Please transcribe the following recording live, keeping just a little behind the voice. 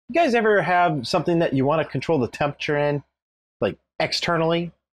You guys ever have something that you want to control the temperature in, like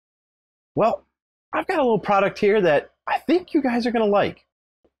externally? Well, I've got a little product here that I think you guys are going to like.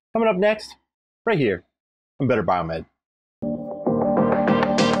 Coming up next, right here on Better Biomed.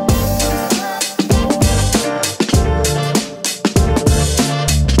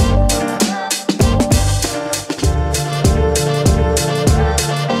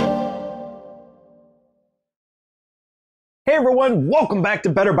 Hey everyone, welcome back to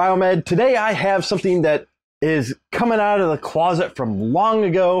Better Biomed. Today I have something that is coming out of the closet from long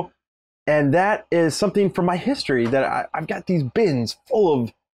ago, and that is something from my history that I've got these bins full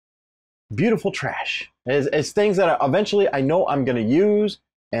of beautiful trash. It's things that eventually I know I'm going to use,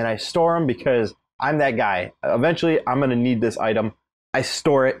 and I store them because I'm that guy. Eventually I'm going to need this item. I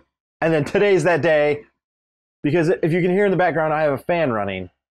store it, and then today's that day, because if you can hear in the background, I have a fan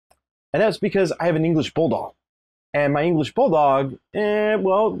running, and that's because I have an English Bulldog. And my English Bulldog,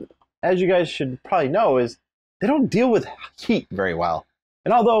 well, as you guys should probably know, is they don't deal with heat very well.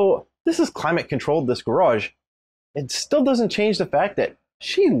 And although this is climate controlled, this garage, it still doesn't change the fact that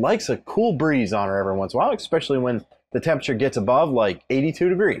she likes a cool breeze on her every once in a while, especially when the temperature gets above like 82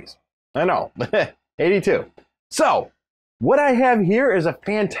 degrees. I know, 82. So what I have here is a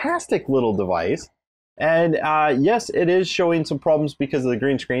fantastic little device. And yes, it is showing some problems because of the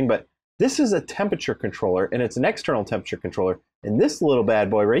green screen, but this is a temperature controller, and it's an external temperature controller. And this little bad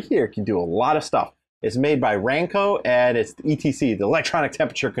boy right here can do a lot of stuff. It's made by Ranco, and it's the ETC, the electronic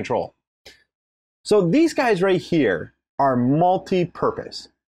temperature control. So these guys right here are multi-purpose.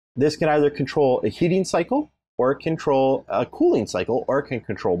 This can either control a heating cycle, or it can control a cooling cycle, or it can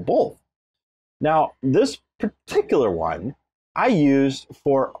control both. Now, this particular one I used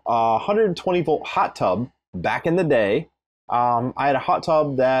for a 120 volt hot tub back in the day. I had a hot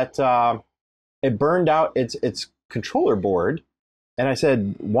tub that it burned out its controller board, and I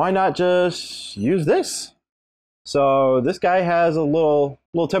said, why not just use this? So this guy has a little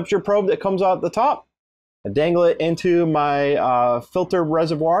temperature probe that comes out the top. I dangle it into my filter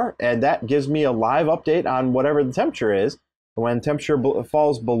reservoir, and that gives me a live update on whatever the temperature is. When temperature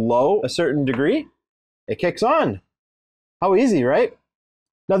falls below a certain degree, it kicks on. How easy, right?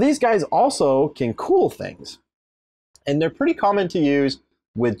 Now these guys also can cool things. And they're pretty common to use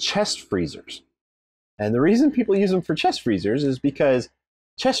with chest freezers. And the reason people use them for chest freezers is because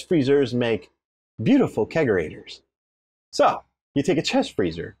chest freezers make beautiful kegerators. So you take a chest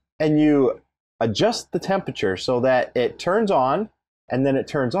freezer and you adjust the temperature so that it turns on and then it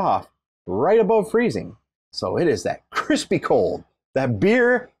turns off right above freezing. So it is that crispy cold, that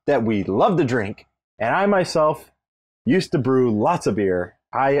beer that we love to drink. And I myself used to brew lots of beer.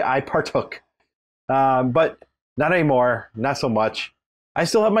 I partook, but not anymore, not so much. I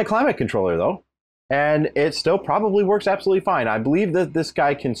still have my climate controller though, and it still probably works absolutely fine. I believe that this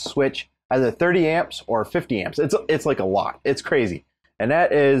guy can switch either 30 amps or 50 amps. It's like a lot. It's crazy. And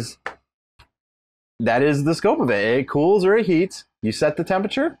that is the scope of it. It cools or it heats. You set the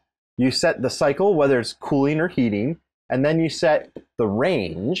temperature, you set the cycle, whether it's cooling or heating, and then you set the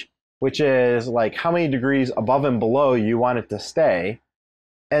range, which is like how many degrees above and below you want it to stay.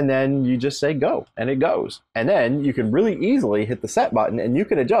 And then you just say go, and it goes. And then you can really easily hit the set button, and you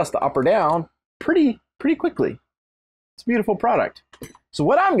can adjust the up or down pretty quickly. It's a beautiful product. So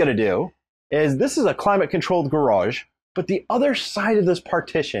what I'm gonna do is, this is a climate controlled garage, but the other side of this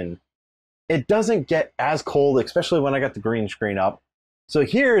partition, it doesn't get as cold, especially when I got the green screen up. So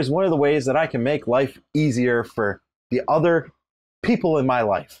here is one of the ways that I can make life easier for the other people in my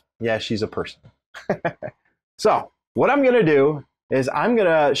life. Yeah, she's a person. So what I'm gonna do is I'm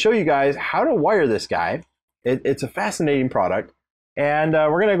gonna show you guys how to wire this guy. It's a fascinating product, and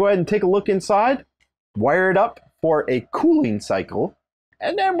we're gonna go ahead and take a look inside, wire it up for a cooling cycle,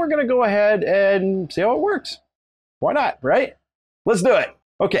 and then we're gonna go ahead and see how it works. Why not, right? Let's do it.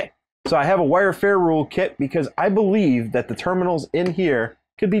 Okay, so I have a wire fair rule kit because I believe that the terminals in here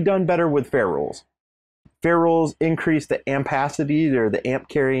could be done better with fair rules. Fair rules increase the ampacity, or the amp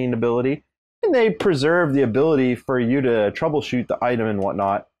carrying ability, and they preserve the ability for you to troubleshoot the item and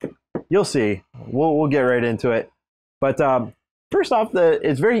whatnot. You'll see. We'll get right into it. But first off,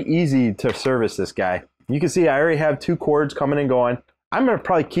 it's very easy to service this guy. You can see I already have 2 cords coming and going. I'm going to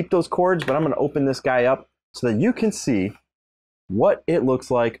probably keep those cords, but I'm going to open this guy up so that you can see what it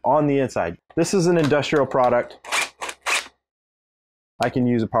looks like on the inside. This is an industrial product. I can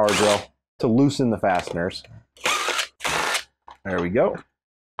use a power drill to loosen the fasteners. There we go.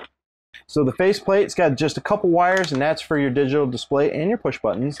 So the faceplate's got just a couple wires, and that's for your digital display and your push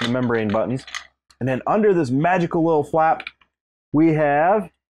buttons, the membrane buttons. And then under this magical little flap, we have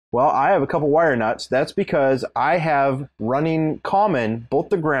Well, I have a couple wire nuts. That's because I have running common, both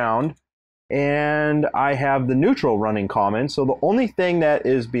the ground and I have the neutral running common. So the only thing that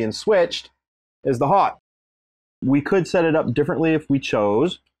is being switched is the hot. We could set it up differently if we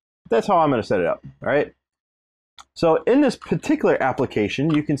chose. That's how I'm going to set it up. All right. So in this particular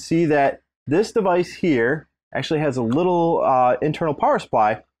application, you can see that this device here actually has a little internal power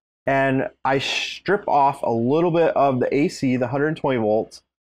supply, and I strip off a little bit of the AC, the 120 volts,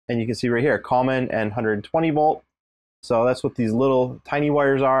 and you can see right here, common and 120 volt. So that's what these little tiny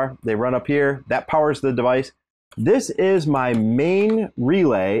wires are. They run up here. That powers the device. This is my main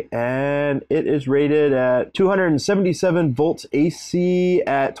relay, and it is rated at 277 volts AC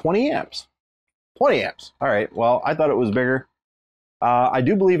at 20 amps. 20 amps. All right. Well, I thought it was bigger. I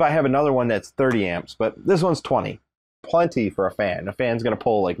do believe I have another one that's 30 amps, but this one's 20. Plenty for a fan. A fan's going to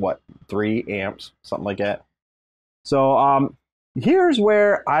pull like, what, 3 amps, something like that. So here's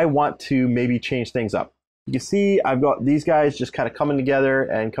where I want to maybe change things up. You can see I've got these guys just kind of coming together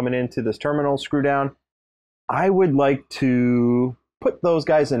and coming into this terminal screw down. I would like to put those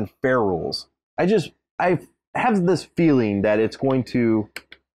guys in fair rules. I have this feeling that it's going to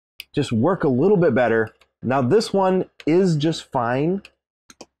just work a little bit better. Now this one is just fine.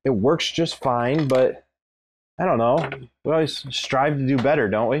 It works just fine, but I don't know. We always strive to do better,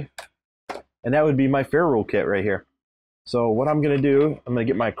 don't we? And that would be my fair rule kit right here. So what I'm going to do, I'm going to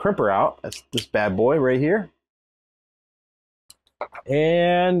get my crimper out. That's this bad boy right here.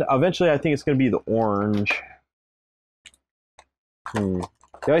 And eventually I think it's going to be the orange. You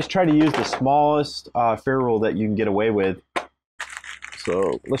always try to use the smallest fair rule that you can get away with.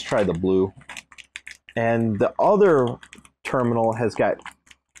 So let's try the blue. And the other terminal has got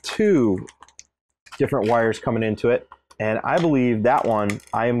 2 different wires coming into it. And I believe that one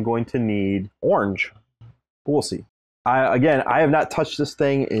I am going to need orange. We'll see. Again, I have not touched this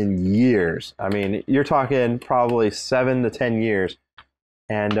thing in years. I mean, you're talking probably 7 to 10 years.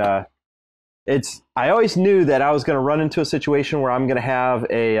 And I always knew that I was going to run into a situation where I'm going to have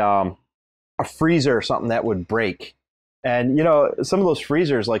a freezer or something that would break. And, you know, some of those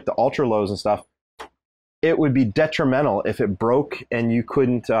freezers, like the ultra lows and stuff, it would be detrimental if it broke and you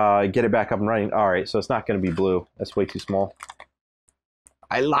couldn't get it back up and running. All right, so it's not going to be blue. That's way too small.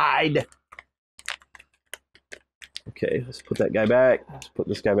 I lied. Okay, let's put that guy back. Let's put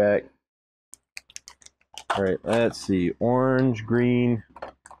this guy back. All right, let's see. Orange, green.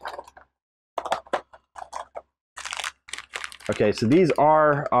 Okay, so these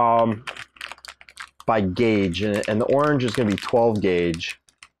are by gauge, and the orange is going to be 12 gauge,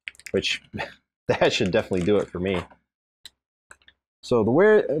 which that should definitely do it for me. So the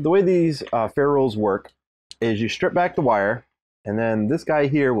way these fair rules work is you strip back the wire, and then this guy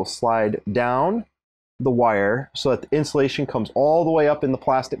here will slide down the wire so that the insulation comes all the way up in the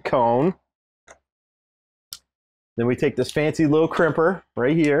plastic cone. Then we take this fancy little crimper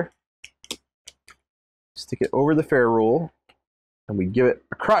right here, stick it over the fair rule, and we give it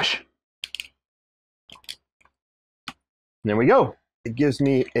a crush. And there we go. It gives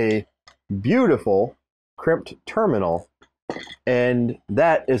me a beautiful crimped terminal, and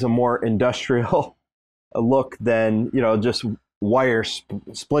that is a more industrial look than, you know, just wire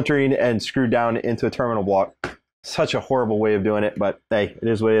splintering and screwed down into a terminal block. Such a horrible way of doing it, but hey, it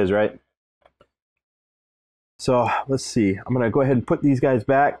is what it is, right? So let's see. I'm going to go ahead and put these guys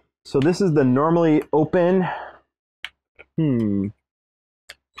back. So this is the normally open. And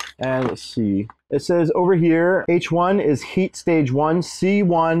let's see. It says over here, H1 is heat stage 1,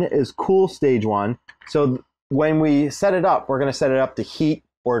 C1 is cool stage 1. So when we set it up, we're going to set it up to heat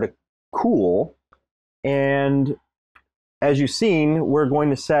or to cool. And as you've seen, we're going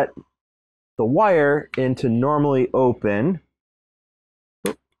to set the wire into normally open.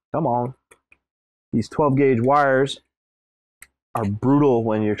 Oh, come on. These 12 gauge wires are brutal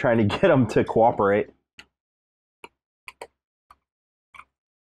when you're trying to get them to cooperate.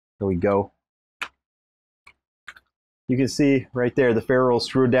 There we go. You can see right there the ferrule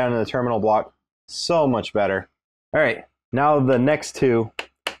screwed down in the terminal block. So much better. All right, now the next two,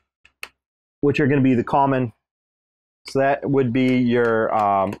 which are going to be the common. So that would be your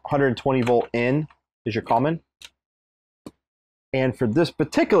 120 volt in is your common. And for this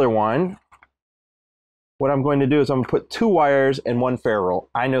particular one, what I'm going to do is I'm going to put 2 wires and 1 ferrule.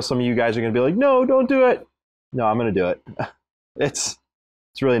 I know some of you guys are going to be like, no, don't do it. No, I'm going to do it. It's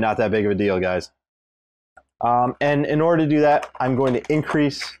really not that big of a deal, guys. And in order to do that, I'm going to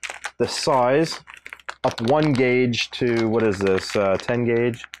increase the size up 1 gauge to, what is this, 10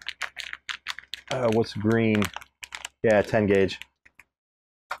 gauge? What's green? Yeah, 10 gauge.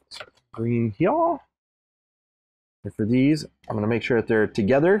 Green here. And for these, I'm going to make sure that they're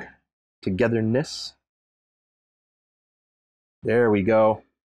togetherness. There we go.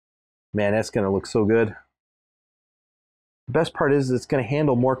 Man, that's going to look so good. The best part is it's going to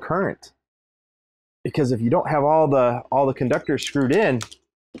handle more current. Because if you don't have all the conductors screwed in,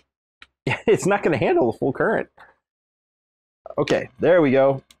 it's not going to handle the full current. Okay, there we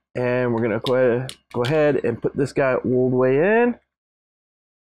go. And we're going to go ahead and put this guy all the way in.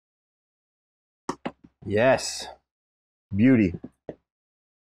 Yes. Beauty.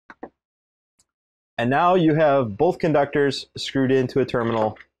 And now you have both conductors screwed into a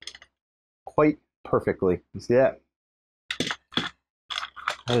terminal quite perfectly. You see that?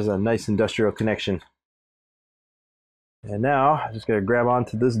 That is a nice industrial connection. And now I'm just going to grab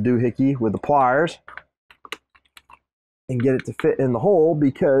onto this doohickey with the pliers and get it to fit in the hole,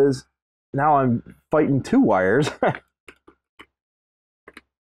 because now I'm fighting two wires.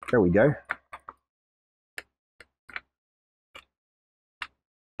 There we go.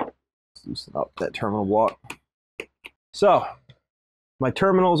 Loosen up that terminal block. So my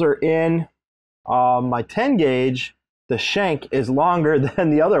terminals are in. My 10 gauge, the shank is longer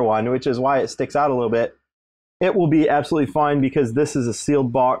than the other one, which is why it sticks out a little bit. It will be absolutely fine because this is a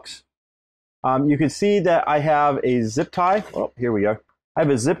sealed box. You can see that I have a zip tie. Oh, here we go. I have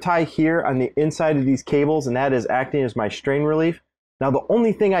a zip tie here on the inside of these cables, and that is acting as my strain relief. Now the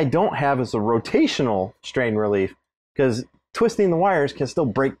only thing I don't have is a rotational strain relief, because twisting the wires can still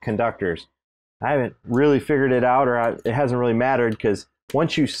break conductors. I haven't really figured it out, or it hasn't really mattered, because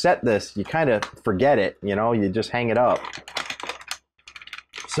once you set this, you kind of forget it, you know, you just hang it up.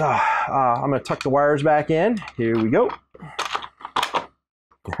 So I'm going to tuck the wires back in. Here we go.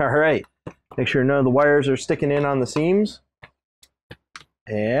 All right. Make sure none of the wires are sticking in on the seams.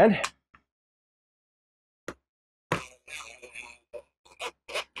 And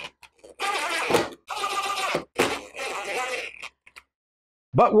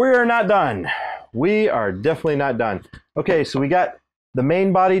but we're not done. We are definitely not done. Okay, so we got the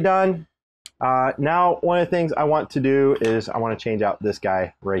main body done. Now, one of the things I want to do is I want to change out this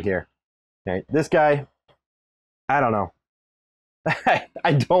guy right here. Okay, this guy, I don't know.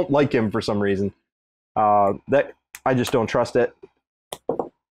 I don't like him for some reason. That I just don't trust it.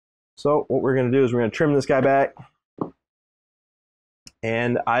 So what we're going to do is we're going to trim this guy back.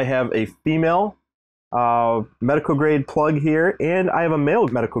 And I have a female medical grade plug here, and I have a male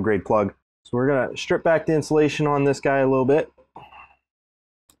medical grade plug. So we're going to strip back the insulation on this guy a little bit.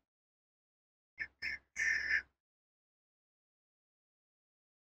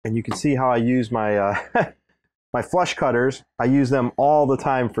 And you can see how I use my my flush cutters. I use them all the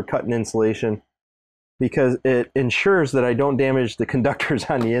time for cutting insulation, because it ensures that I don't damage the conductors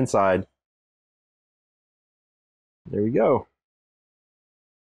on the inside. There we go.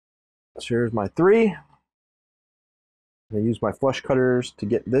 So here's my three. I use my flush cutters to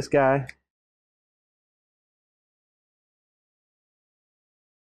get this guy.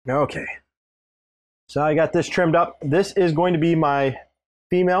 Okay. So I got this trimmed up. This is going to be my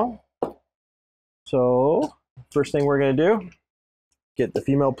female. So first thing we're going to do, get the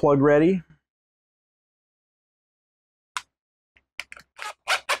female plug ready.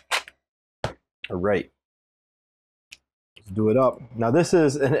 All right. Let's do it up. Now this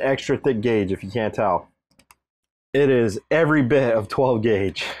is an extra thick gauge, if you can't tell. It is every bit of 12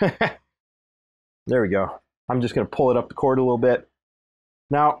 gauge. There we go. I'm just going to pull it up the cord a little bit.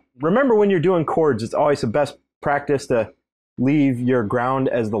 Now, remember, when you're doing cords, it's always the best practice to leave your ground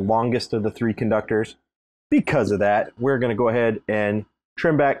as the longest of the three conductors. Because of that, we're going to go ahead and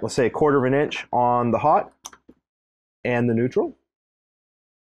trim back, let's say, 1/4 of an inch on the hot and the neutral.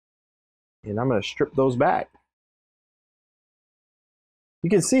 And I'm going to strip those back. You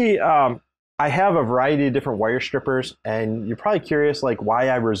can see I have a variety of different wire strippers, and you're probably curious like why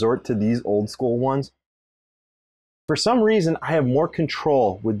I resort to these old school ones. For some reason, I have more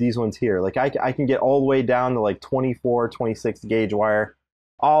control with these ones here. Like I can get all the way down to like 24, 26 gauge wire,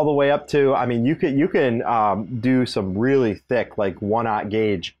 all the way up to, I mean, you can do some really thick, like 1/0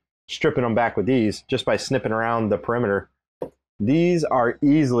 gauge, stripping them back with these just by snipping around the perimeter. These are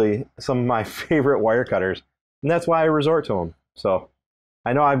easily some of my favorite wire cutters, and that's why I resort to them. So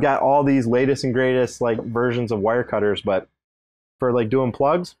I know I've got all these latest and greatest like versions of wire cutters, but for like doing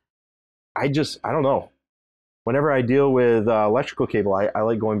plugs, I don't know. Whenever I deal with electrical cable, I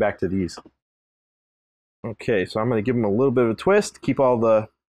like going back to these. Okay, so I'm going to give them a little bit of a twist, keep all the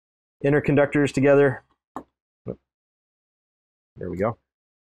inner conductors together. There we go.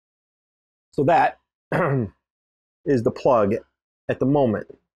 So that is the plug at the moment.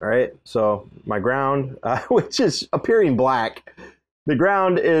 All right, so my ground, which is appearing black, the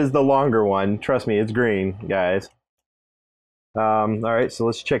ground is the longer one. Trust me, it's green, guys. All right, so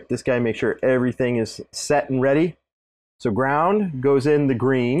let's check this guy, make sure everything is set and ready. So ground goes in the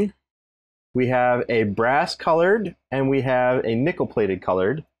green. We have a brass colored and we have a nickel plated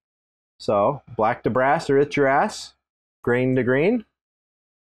colored. So black to brass or it's your ass, green to green.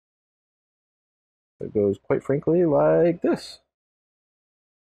 It goes quite frankly like this.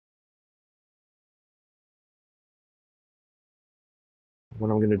 What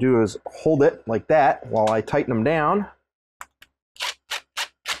I'm going to do is hold it like that while I tighten them down.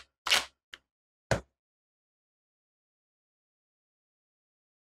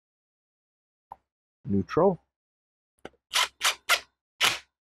 Neutral.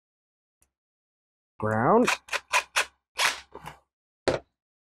 Ground.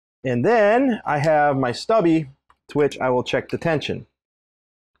 And then I have my stubby to which I will check the tension.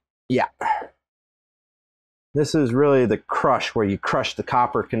 Yeah. This is really the crush where you crush the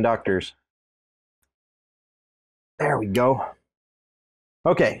copper conductors. There we go.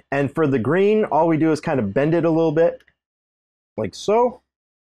 Okay, and for the green, all we do is kind of bend it a little bit, like so.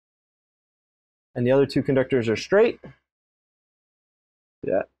 And the other two conductors are straight.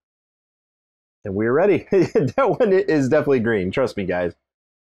 Yeah. And we're ready. That one is definitely green, trust me, guys.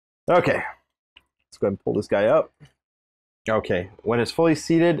 Okay, let's go ahead and pull this guy up. Okay, when it's fully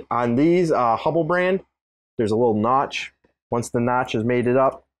seated on these Hubble brand, there's a little notch. Once the notch is made it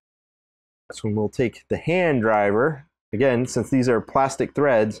up, that's when we'll take the hand driver. Again, since these are plastic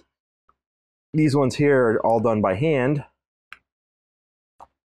threads, these ones here are all done by hand.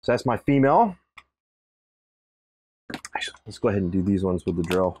 So that's my female. Actually, let's go ahead and do these ones with the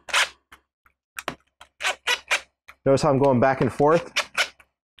drill. Notice how I'm going back and forth.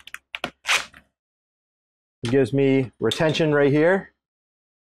 It gives me retention right here.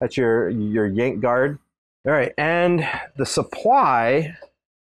 That's your yank guard. All right, and the supply,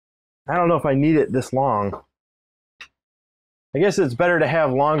 I don't know if I need it this long. I guess it's better to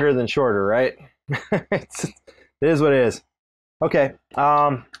have longer than shorter, right? It is what it is. Okay,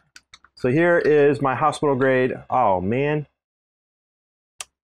 so here is my hospital grade. Oh, man.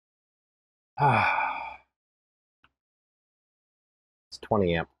 It's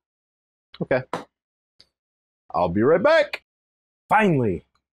 20 amp. Okay. I'll be right back. Finally,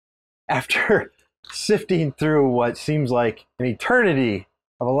 after sifting through what seems like an eternity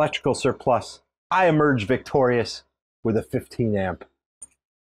of electrical surplus, I emerge victorious with a 15 amp.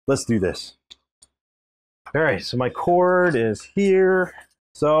 Let's do this. All right, so my cord is here.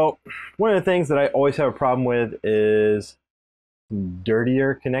 So one of the things that I always have a problem with is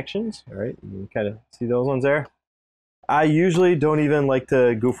dirtier connections. All right, you can kind of see those ones there. I usually don't even like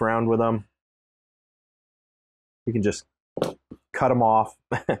to goof around with them. We can just cut them off,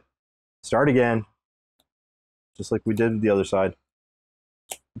 start again, just like we did with the other side.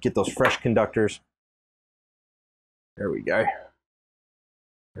 Get those fresh conductors. There we go.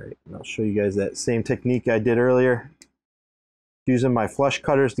 All right, and I'll show you guys that same technique I did earlier. Using my flush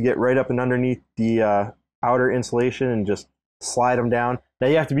cutters to get right up and underneath the outer insulation and just slide them down. Now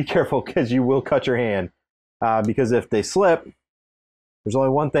you have to be careful because you will cut your hand. Because if they slip, there's only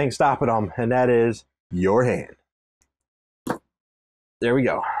one thing stopping them, and that is your hand. There we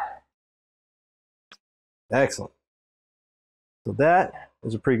go. Excellent. So that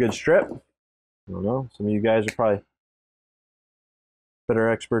is a pretty good strip. I don't know, some of you guys are probably better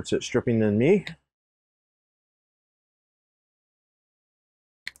experts at stripping than me.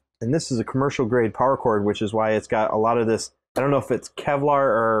 And this is a commercial grade power cord, which is why it's got a lot of this. I don't know if it's Kevlar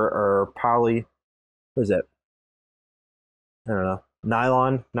or poly. What is that? I don't know.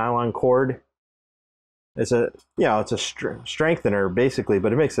 Nylon cord. It's a it's a strengthener basically,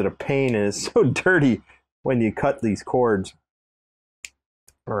 but it makes it a pain and it's so dirty when you cut these cords.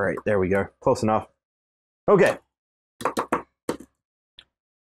 All right, there we go. Close enough. Okay.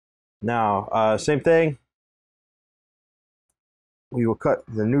 Now, same thing. We will cut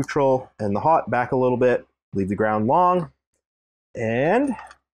the neutral and the hot back a little bit, leave the ground long. And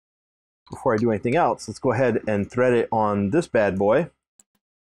before I do anything else, let's go ahead and thread it on this bad boy.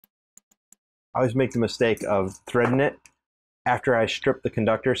 I always make the mistake of threading it after I strip the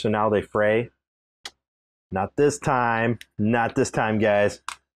conductor, so now they fray. Not this time. Not this time, guys.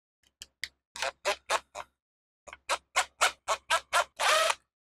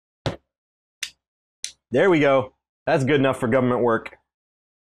 There we go. That's good enough for government work.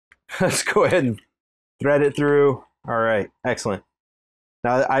 Let's go ahead and thread it through. All right, excellent.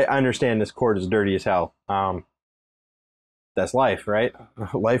 Now, I understand this cord is dirty as hell. That's life, right?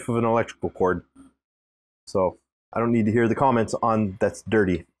 Life of an electrical cord. So I don't need to hear the comments on that's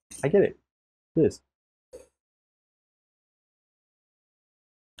dirty. I get it. It is.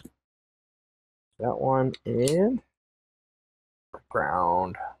 That one and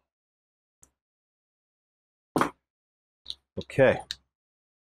Ground. Okay.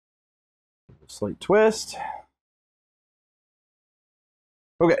 Slight twist.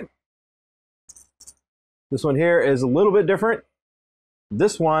 Okay. This one here is a little bit different.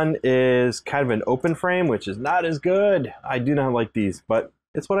 This one is kind of an open frame, which is not as good. I do not like these, but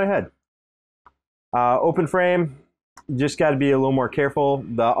it's what I had. Open frame, you just got to be a little more careful.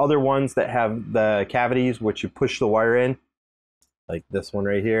 The other ones that have the cavities, which you push the wire in, like this one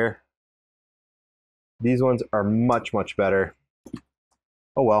right here, these ones are much, much better.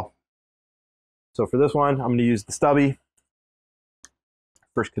 Oh well. So for this one, I'm going to use the stubby.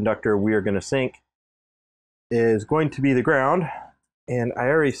 First conductor we are going to sink is going to be the ground. And I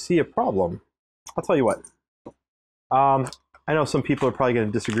already see a problem. I'll tell you what. I know some people are probably going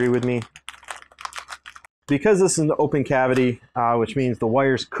to disagree with me. Because this is an open cavity, which means the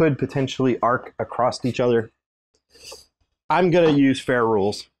wires could potentially arc across each other, I'm going to use fair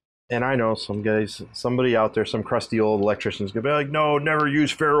rules. And I know some guys, somebody out there, some crusty old electrician is going to be like, no, never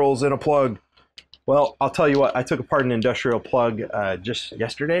use ferrules in a plug. Well, I'll tell you what, I took apart an industrial plug just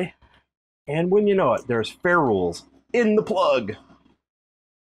yesterday. And when you know it, there's ferrules in the plug.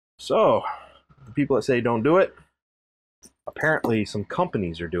 So, the people that say don't do it, apparently some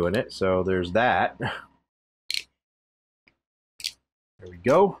companies are doing it. So there's that. There we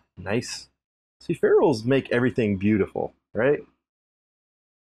go. Nice. See, ferrules make everything beautiful, right?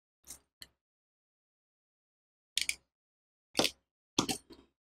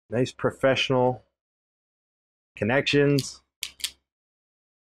 Nice professional connections.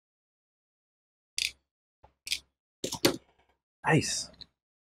 Nice.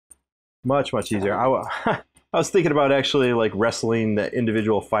 Much, much easier. I was thinking about actually like wrestling the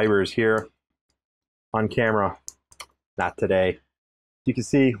individual fibers here on camera. Not today. You can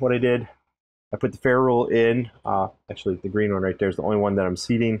see what I did. I put the ferrule in. Actually, the green one right there is the only one that I'm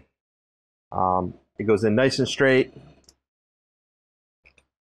seating. It goes in nice and straight.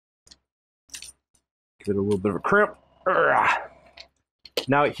 Give it a little bit of a crimp.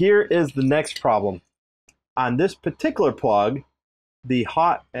 Now here is the next problem. On this particular plug, the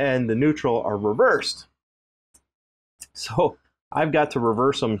hot and the neutral are reversed. So I've got to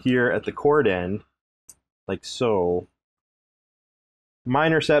reverse them here at the cord end, like so.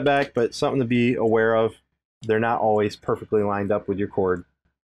 Minor setback, but something to be aware of. They're not always perfectly lined up with your cord.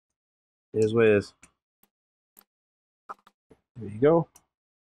 It is what it is. There you go.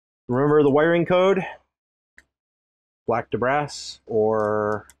 Remember the wiring code? Black to brass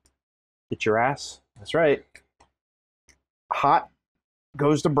or get your ass. That's right. Hot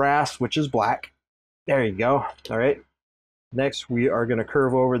goes to brass, which is black. There you go. All right. Next, we are going to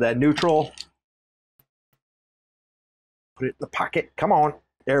curve over that neutral. Put it in the pocket. Come on.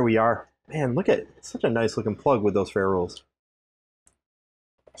 There we are. Man, look at it. It's such a nice looking plug with those ferrules.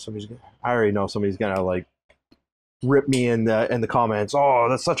 I already know somebody's going to like rip me in the comments. Oh,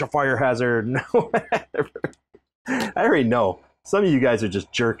 that's such a fire hazard. No. I already know. Some of you guys are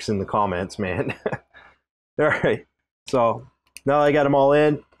just jerks in the comments, man. All right. So now I got them all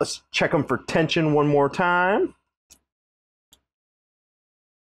in. Let's check them for tension one more time.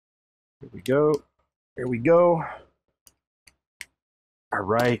 Here we go. Here we go. All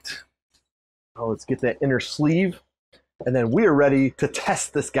right. Oh, let's get that inner sleeve. And then we are ready to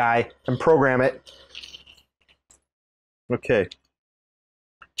test this guy and program it. Okay.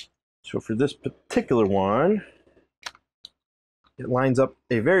 So for this particular one, it lines up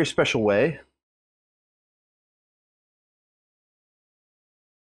a very special way.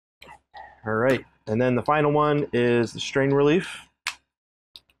 All right. And then the final one is the strain relief.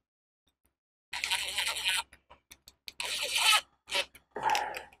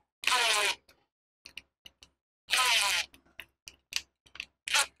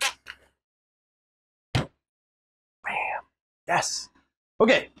 Yes.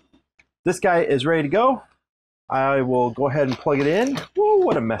 Okay. This guy is ready to go. I will go ahead and plug it in. Whoa,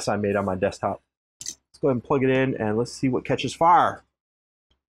 what a mess I made on my desktop. Let's go ahead and plug it in and let's see what catches fire.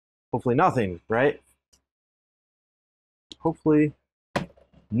 Hopefully nothing, right? Hopefully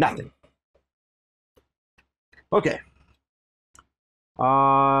nothing. Okay.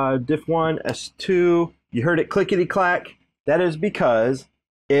 Diff 1, S2. You heard it clickety clack. That is because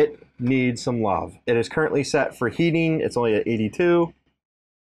it needs some love. It is currently set for heating. It's only at 82.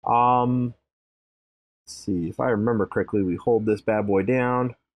 Let's see, if I remember correctly, we hold this bad boy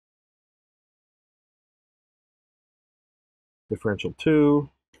down. Differential 2.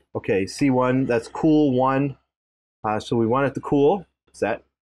 Okay, C1, that's cool 1. So we want it to cool, set.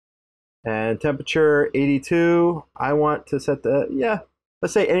 And temperature 82. I want to set the,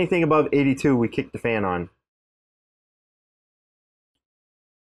 let's say anything above 82, we kick the fan on.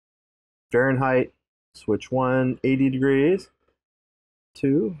 Fahrenheit, switch 1, 80 degrees,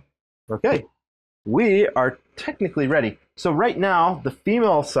 2. Okay, we are technically ready. So right now, the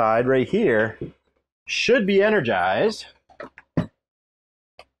female side right here should be energized.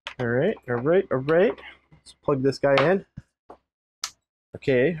 All right. Let's plug this guy in.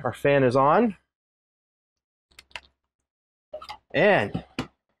 Okay, our fan is on. And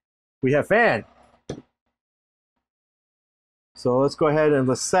we have fan. So let's go ahead and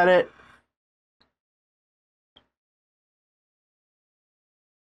let's set it.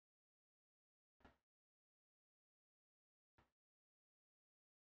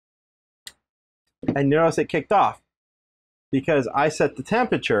 And notice it kicked off because I set the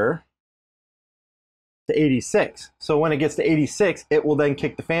temperature to 86. So when it gets to 86, it will then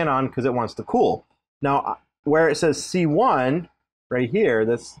kick the fan on because it wants to cool. Now, where it says C1 right here,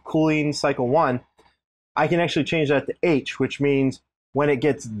 that's cooling cycle 1, I can actually change that to H, which means when it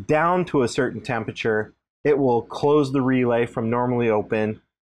gets down to a certain temperature, it will close the relay from normally open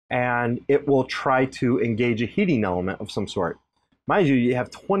and it will try to engage a heating element of some sort. Mind you, you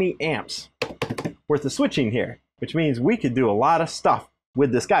have 20 amps worth of switching here, which means we could do a lot of stuff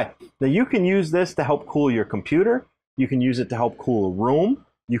with this guy. Now you can use this to help cool your computer. You can use it to help cool a room.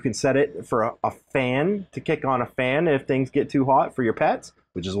 You can set it for a fan to kick on a fan if things get too hot for your pets,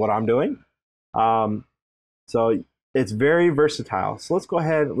 which is what I'm doing. So it's very versatile. So let's go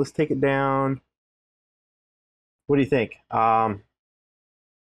ahead, let's take it down. What do you think?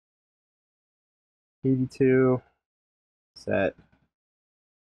 82, set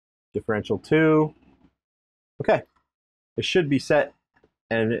differential 2. Okay, it should be set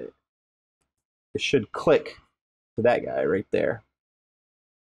and it should click to that guy right there.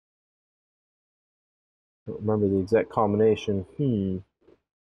 I don't remember the exact combination.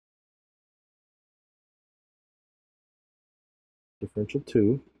 Differential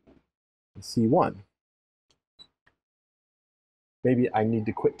 2 and C1. Maybe I need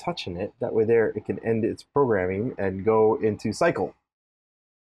to quit touching it. That way there it can end its programming and go into cycle.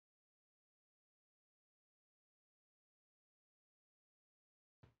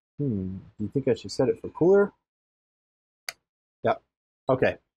 Do you think I should set it for cooler? Yep.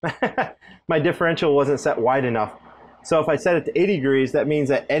 Okay. My differential wasn't set wide enough. So if I set it to 80 degrees, that means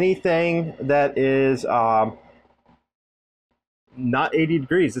that anything that is not 80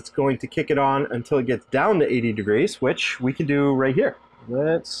 degrees, it's going to kick it on until it gets down to 80 degrees, which we can do right here.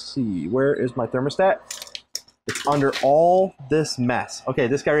 Let's see. Where is my thermostat? It's under all this mess. Okay,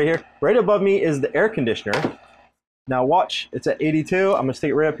 this guy right here. Right above me is the air conditioner. Now watch, it's at 82. I'm gonna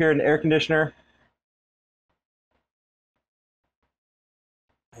stick it right up here in the air conditioner.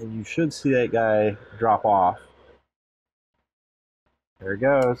 And you should see that guy drop off. There it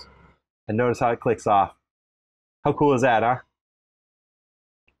goes. And notice how it clicks off. How cool is that, huh?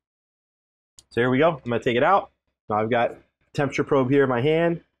 So here we go. I'm gonna take it out. Now I've got temperature probe here in my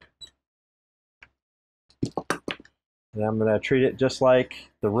hand. And I'm gonna treat it just like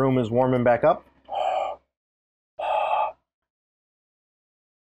the room is warming back up.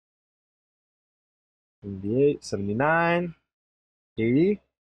 78, 79, 80.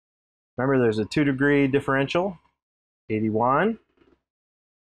 Remember, there's a 2-degree differential. 81. It's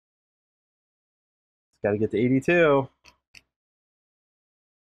got to get to 82.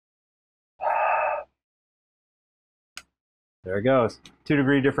 There it goes.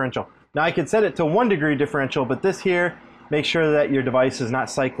 2-degree differential. Now I could set it to 1-degree differential, but this here, make sure that your device is not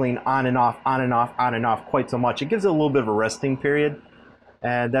cycling on and off, on and off, on and off quite so much. It gives it a little bit of a resting period.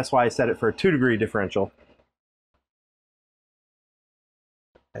 And that's why I set it for a 2-degree differential.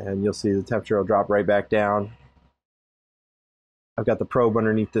 And you'll see the temperature will drop right back down. I've got the probe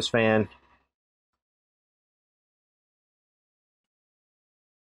underneath this fan.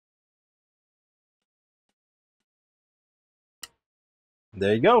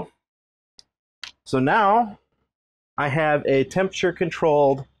 There you go. So now I have a temperature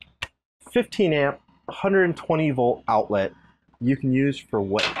controlled 15 amp, 120 volt outlet you can use for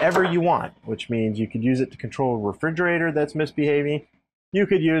whatever you want, which means you could use it to control a refrigerator that's misbehaving. You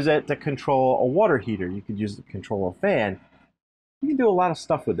could use it to control a water heater. You could use it to control a fan. You can do a lot of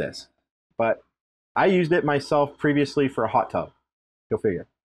stuff with this, but I used it myself previously for a hot tub. Go figure.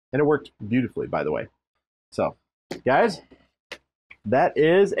 And it worked beautifully, by the way. So, guys, that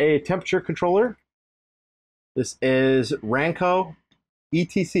is a temperature controller. This is Ranco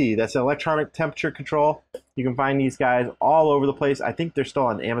ETC. That's electronic temperature control. You can find these guys all over the place. I think they're still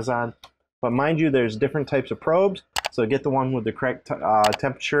on Amazon. But mind you, there's different types of probes. So get the one with the correct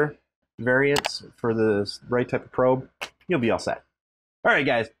temperature variance for the right type of probe. You'll be all set. All right,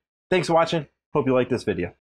 guys. Thanks for watching. Hope you like this video.